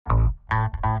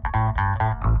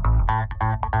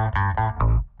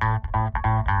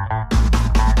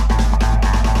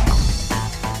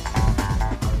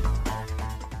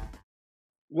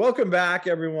Welcome back,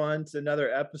 everyone, to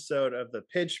another episode of the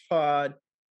Pitch Pod.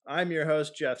 I'm your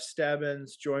host, Jeff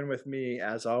Stebbins. Join with me,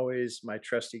 as always, my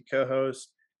trusty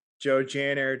co-host, Joe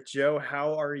Janner. Joe,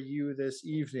 how are you this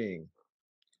evening?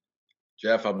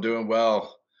 Jeff, I'm doing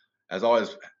well. As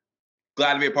always,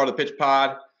 glad to be a part of the Pitch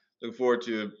Pod. Looking forward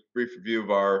to a brief review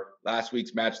of our last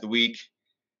week's match of the week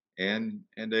and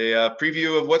a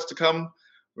preview of what's to come.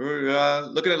 We're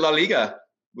looking at La Liga,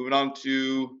 moving on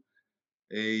to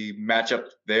a matchup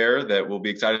there that we'll be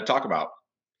excited to talk about.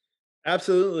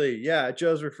 Absolutely. Yeah,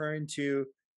 Joe's referring to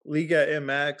Liga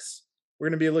MX. We're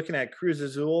going to be looking at Cruz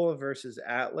Azul versus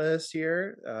Atlas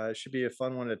here. Should be a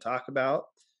fun one to talk about.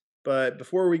 But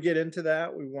before we get into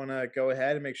that, we want to go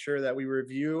ahead and make sure that we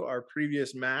review our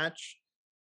previous match.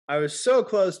 I was so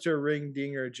close to a ring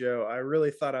dinger, Joe. I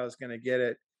really thought I was going to get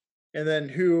it. And then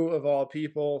who, of all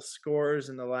people, scores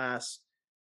in the last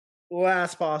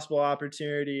possible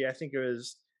opportunity? I think it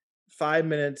was 5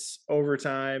 minutes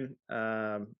overtime,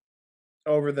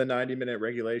 over the 90-minute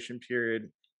regulation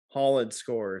period. Holland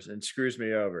scores and screws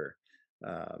me over.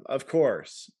 Of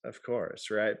course,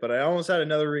 right? But I almost had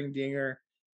another ring dinger.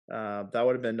 That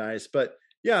would have been nice. But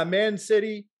yeah, Man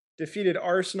City defeated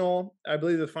Arsenal. I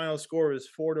believe the final score was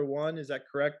 4-1. Is that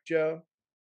correct, Joe?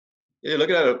 Yeah,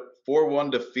 looking at a 4-1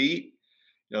 defeat.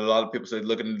 You know, a lot of people say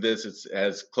looking at this, it's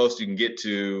as close as you can get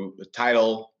to a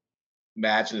title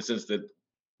match in the sense that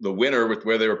the winner, with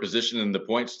where they were positioned and the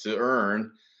points to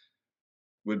earn,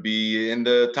 would be in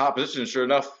the top position. Sure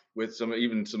enough, with some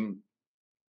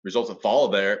results that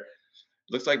follow there,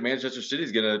 looks like Manchester City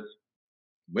is going to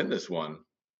win this one.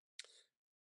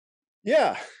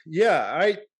 Yeah.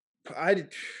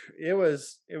 It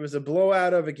was a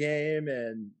blowout of a game,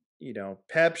 and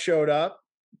Pep showed up.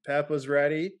 Pep was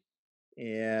ready,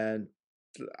 and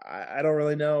I don't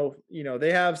really know.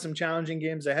 They have some challenging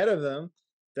games ahead of them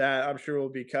that I'm sure we'll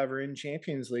be covering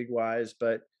Champions League wise,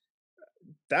 but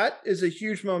that is a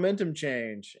huge momentum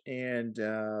change, and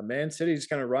Man City's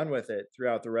going to run with it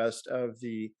throughout the rest of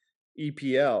the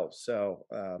EPL. So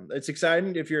it's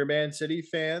exciting if you're a Man City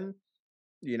fan.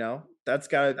 It's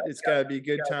got to be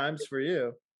good times for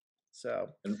you. So,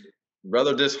 and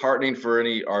rather disheartening for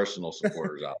any Arsenal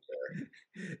supporters out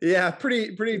there. Yeah,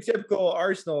 pretty typical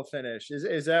Arsenal finish.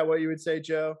 Is that what you would say,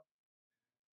 Joe?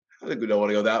 I think we don't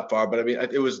want to go that far, but I mean,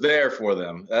 it was there for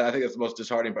them. I think that's the most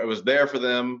disheartening part. It was there for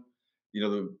them.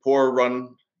 The poor run,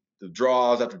 the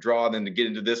draws after draw, and then to get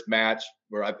into this match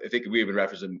where I think we even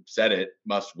referenced and said it,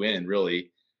 must win,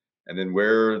 really. And then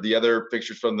where the other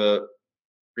fixtures from the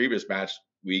previous match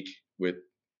week with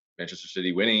Manchester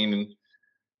City winning, it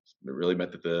really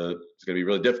meant that it's going to be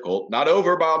really difficult. Not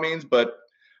over by all means, but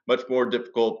much more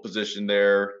difficult position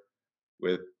there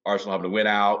with Arsenal having to win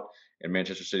out and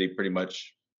Manchester City pretty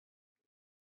much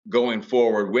going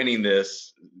forward, winning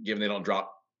this, given they don't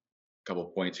drop a couple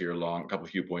of points here a couple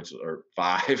few points or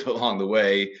 5 along the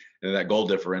way. And that goal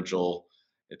differential,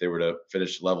 if they were to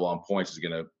finish level on points, is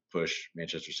going to push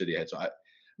Manchester City ahead. So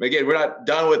again, we're not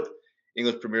done with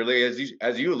English Premier League,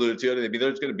 as you alluded to. I mean,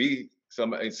 there's going to be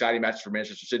some exciting matches for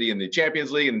Manchester City in the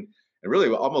Champions League, and really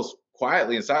almost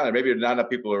quietly and silently, maybe not enough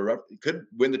people could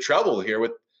win the treble here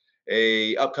with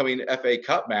a upcoming FA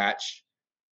Cup match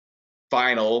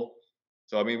final.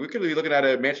 So I mean, we could be looking at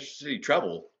a Manchester City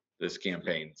treble this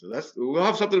campaign. So we'll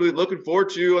have something to be looking forward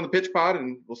to on the Pitch Pod,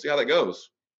 and we'll see how that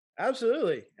goes.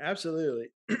 Absolutely.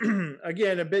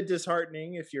 Again, a bit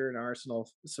disheartening if you're an Arsenal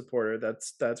supporter.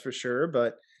 That's for sure.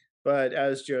 But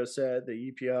as Joe said,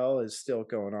 the EPL is still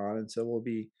going on, and so we'll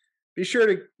be sure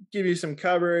to give you some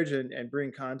coverage and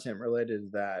bring content related to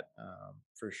that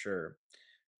for sure.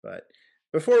 But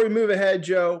before we move ahead,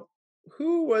 Joe,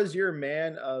 who was your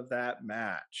man of that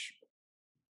match?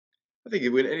 I think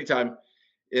anytime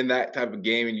in that type of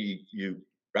game and you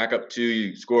rack up 2,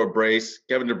 you score a brace,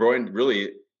 Kevin De Bruyne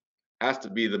really has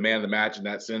to be the man of the match in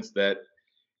that sense, that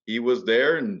he was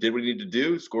there and did what he needed to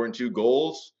do, scoring 2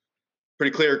 goals.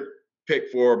 Pretty clear pick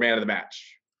for man of the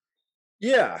match.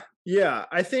 Yeah.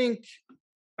 I think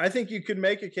you could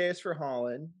make a case for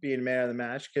Haaland being man of the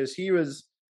match because he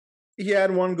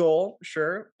had 1 goal,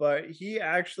 sure, but he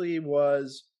actually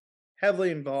was heavily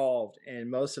involved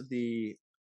in most of the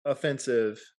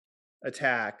offensive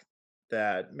attack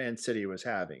that Man City was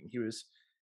having. He was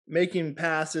making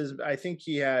passes. I think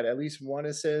he had at least 1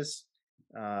 assist,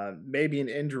 maybe an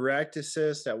indirect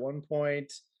assist at one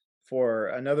point for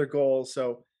another goal.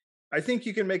 So I think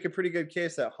you can make a pretty good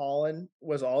case that Haaland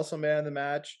was also man of the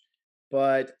match.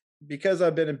 But because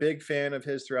I've been a big fan of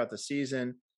his throughout the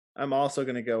season, I'm also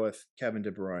going to go with Kevin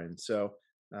De Bruyne. So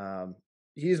um,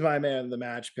 he's my man of the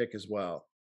match pick as well.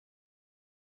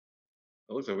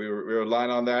 It looks like we were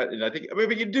aligned on that, and I think, I mean,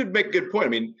 but you did make a good point. I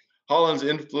mean, Holland's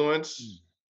influence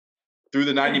through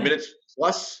the 90 minutes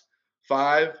plus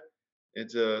 5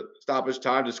 into stoppage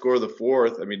time to score the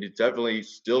 4th. I mean, he definitely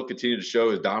still continued to show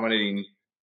his dominating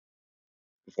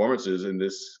performances in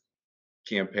this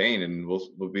campaign, and we'll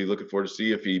be looking forward to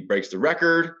see if he breaks the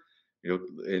record,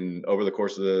 in over the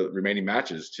course of the remaining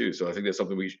matches too. So I think that's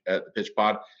something we at the Pitch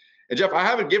Pod. And Jeff, I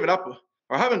haven't given up,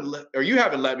 or you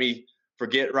haven't let me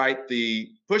forget, right? The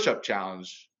push-up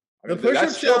challenge. I The mean, push-up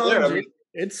that's still there. I challenge, mean,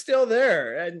 it's still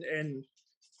there, and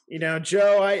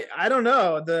Joe, I don't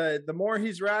know. The more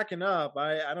he's racking up,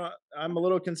 I'm a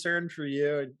little concerned for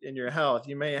you and your health.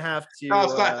 You may have no, to.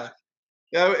 it's not.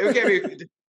 Yeah, it can't be.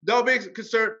 Don't be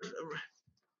concerned.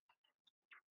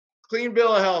 Clean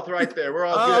bill of health, right there. We're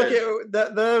all Oh, good.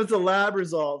 okay. That was a lab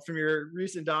result from your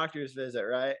recent doctor's visit,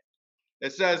 right?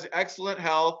 It says excellent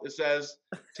health. It says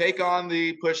take on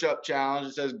the push-up challenge.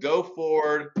 It says go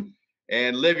forward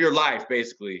and live your life,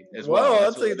 basically, as well. Whoa,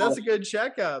 That's what. that's a good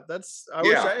checkup. I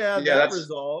wish Yeah, I had yeah. that That's.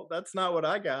 result. That's not what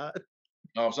I got.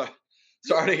 Oh, I'm sorry.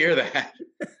 Sorry to hear that.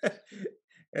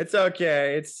 It's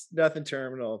okay. It's nothing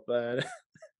terminal, but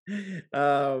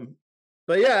um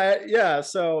but yeah,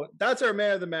 so that's our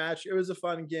man of the match. It was a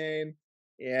fun game.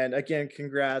 And again,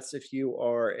 congrats if you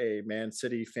are a Man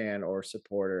City fan or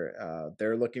supporter.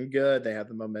 They're looking good. They have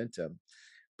the momentum.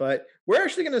 But we're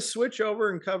actually going to switch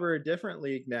over and cover a different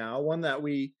league now, one that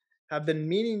we have been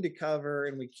meaning to cover,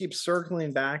 and we keep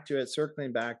circling back to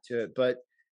it. But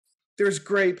there's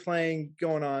great playing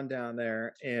going on down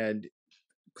there, and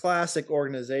classic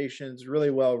organizations, really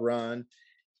well run.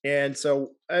 And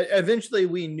so eventually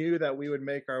we knew that we would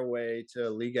make our way to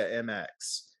Liga MX,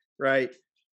 right?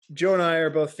 Joe and I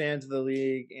are both fans of the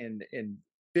league and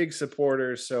big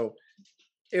supporters. So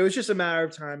it was just a matter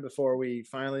of time before we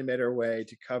finally made our way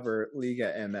to cover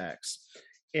Liga MX.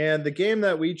 And the game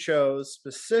that we chose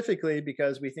specifically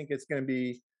because we think it's going to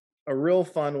be a real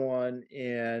fun one,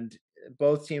 and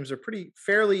both teams are pretty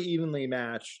fairly evenly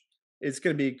matched. It's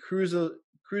going to be Cruz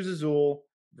Azul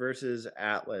versus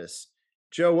Atlas.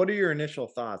 Joe, what are your initial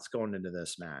thoughts going into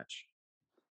this match?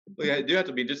 Look, I do have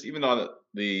to be, just even on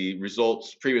the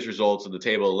results, previous results of the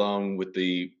table alone, with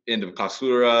the end of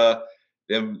Clausura,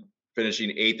 them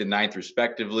finishing 8th and 9th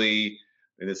respectively.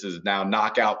 And this is now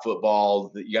knockout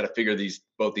football. You got to figure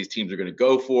both these teams are going to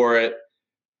go for it.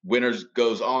 Winners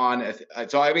goes on.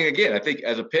 So I mean, again, I think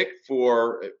as a pick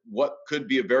for what could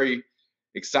be a very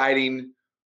exciting,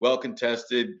 well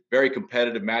contested, very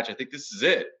competitive match, I think this is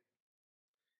it.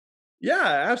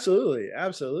 Yeah, absolutely,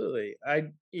 absolutely.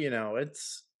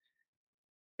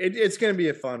 It's going to be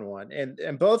a fun one,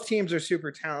 and both teams are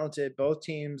super talented. Both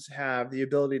teams have the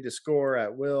ability to score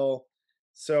at will.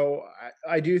 So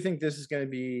I do think this is going to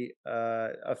be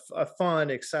a fun,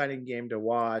 exciting game to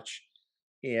watch.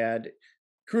 And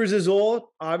Cruz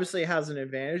Azul obviously has an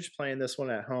advantage playing this one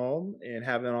at home and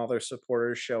having all their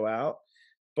supporters show out.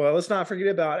 But let's not forget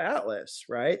about Atlas,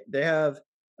 right? They have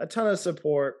a ton of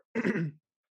support,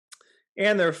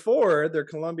 and their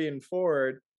Colombian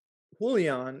forward,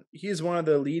 Julian, he's one of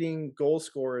the leading goal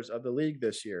scorers of the league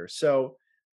this year. So,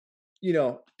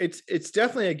 it's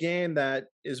definitely a game that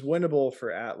is winnable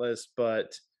for Atlas,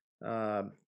 but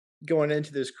um, going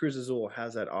into this, Cruz Azul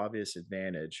has that obvious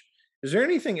advantage. Is there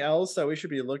anything else that we should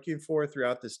be looking for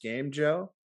throughout this game,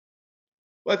 Joe?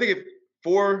 Well, I think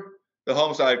for the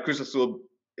home side, Cruz Azul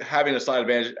having a slight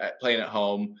advantage at playing at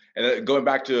home, and going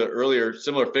back to earlier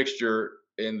similar fixture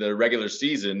in the regular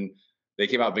season, they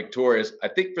came out victorious. I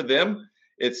think for them,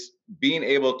 it's being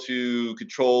able to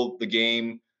control the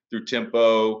game through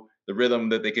tempo, the rhythm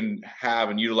that they can have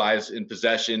and utilize in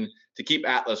possession to keep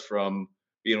Atlas from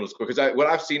being able to score. Because what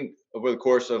I've seen over the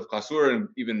course of Clausura and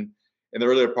even in the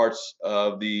earlier parts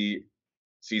of the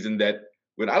season, that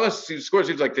when Atlas scores,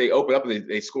 it seems like they open up and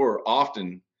they score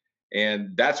often.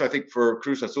 And that's what I think for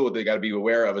Cruz Azul, what they got to be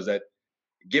aware of, is that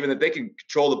given that they can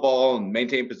control the ball and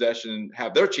maintain possession,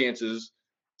 have their chances,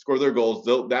 score their goals,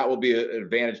 that will be an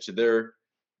advantage to their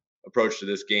approach to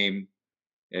this game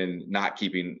and not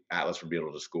keeping Atlas from being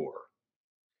able to score.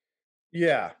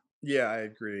 Yeah, yeah, I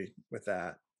agree with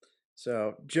that.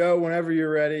 So, Joe, whenever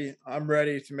you're ready, I'm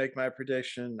ready to make my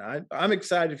prediction. I'm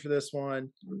excited for this one,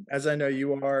 as I know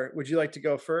you are. Would you like to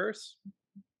go first?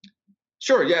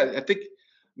 Sure, yeah, I think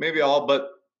maybe I'll but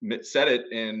said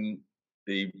it in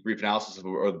the brief analysis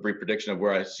or the brief prediction of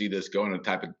where I see this going, the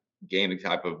type of game, the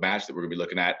type of match that we're going to be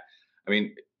looking at. I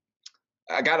mean,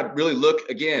 I got to really look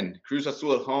again. Cruz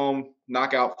Azul at home,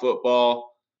 knockout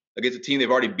football against a team they've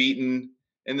already beaten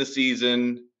in the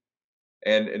season.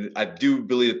 and I do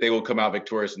believe that they will come out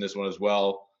victorious in this one as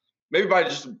well. Maybe by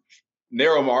just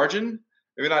narrow margin.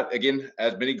 Maybe not again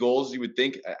as many goals as you would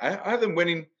think. I have them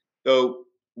winning though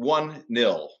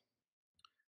 1-0.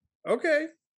 Okay.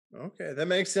 Okay, that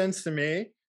makes sense to me.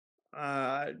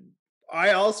 Uh,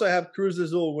 I also have Cruz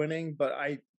Azul winning, but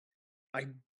I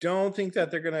don't think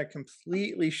that they're gonna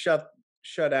completely shut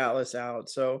Atlas out.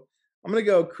 So I'm gonna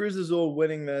go Cruz Azul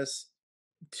winning this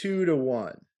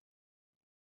 2-1.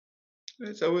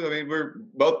 So I mean, we're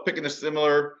both picking a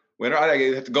similar winner.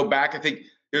 I have to go back. I think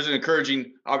there's an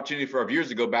encouraging opportunity for our viewers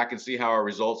to go back and see how our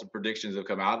results and predictions have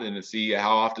come out, and to see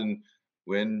how often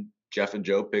when Jeff and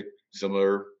Joe pick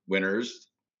similar winners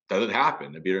does it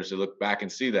happen. It'd be interesting to look back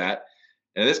and see that.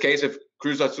 And in this case, if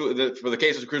Cruz Azul, for the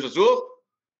case of Cruz Azul,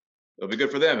 it'll be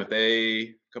good for them if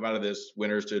they come out of this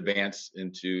winners to advance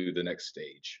into the next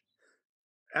stage.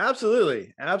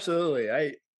 Absolutely,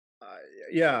 absolutely.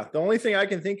 Yeah, the only thing I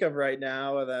can think of right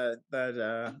now could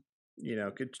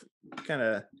kind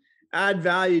of add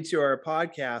value to our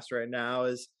podcast right now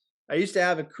is I used to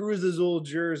have a Cruz Azul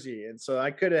jersey, and so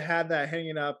I could have had that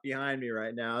hanging up behind me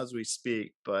right now as we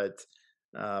speak. But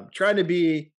trying to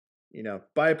be,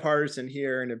 bipartisan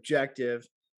here and objective.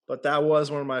 But that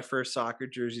was one of my first soccer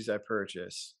jerseys I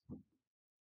purchased.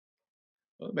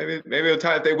 Well, maybe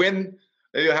if they win,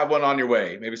 maybe you'll have one on your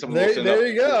way. Maybe someone will There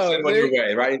you go. send one your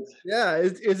way, right? Yeah,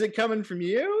 is it coming from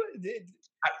you? It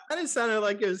kind of sounded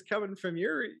like it was coming from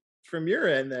your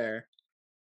end there.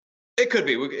 It could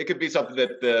be. It could be something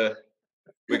that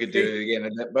we could do it again.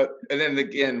 And then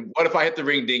again, what if I hit the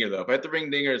ring dinger though? If I hit the ring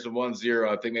dinger, it's a 1-0.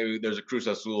 I think maybe there's a Cruz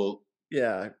Azul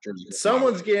Yeah, jersey my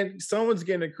someone's way.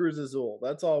 getting a Cruz Azul.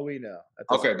 That's all we know at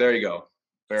this Okay, there you go.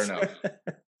 Fair enough.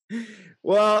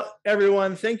 Well,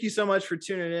 everyone, thank you so much for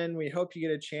tuning in. We hope you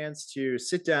get a chance to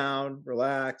sit down,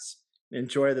 relax,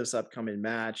 enjoy this upcoming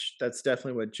match. That's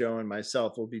definitely what Joe and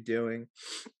myself will be doing.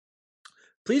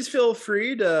 Please feel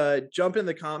free to jump in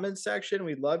the comments section.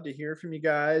 We'd love to hear from you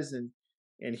guys and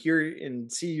hear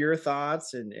and see your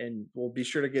thoughts, and we'll be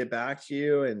sure to get back to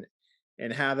you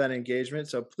and have that engagement.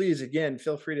 So please, again,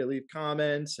 feel free to leave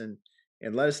comments and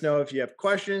let us know if you have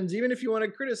questions, even if you want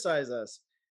to criticize us.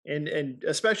 And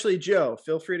especially Joe,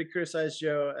 feel free to criticize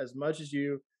Joe as much as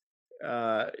you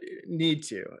need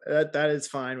to. That is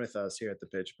fine with us here at the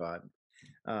Pitch Pod.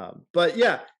 But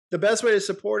yeah, the best way to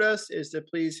support us is to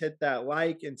please hit that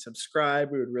like and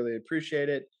subscribe. We would really appreciate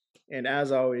it. And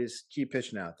as always, keep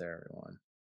pitching out there, everyone.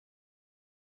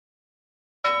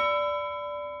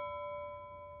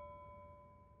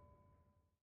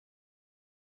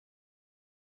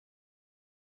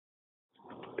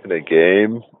 In a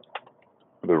game,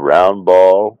 the round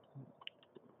ball,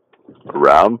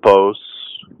 round posts,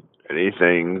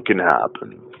 anything can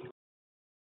happen.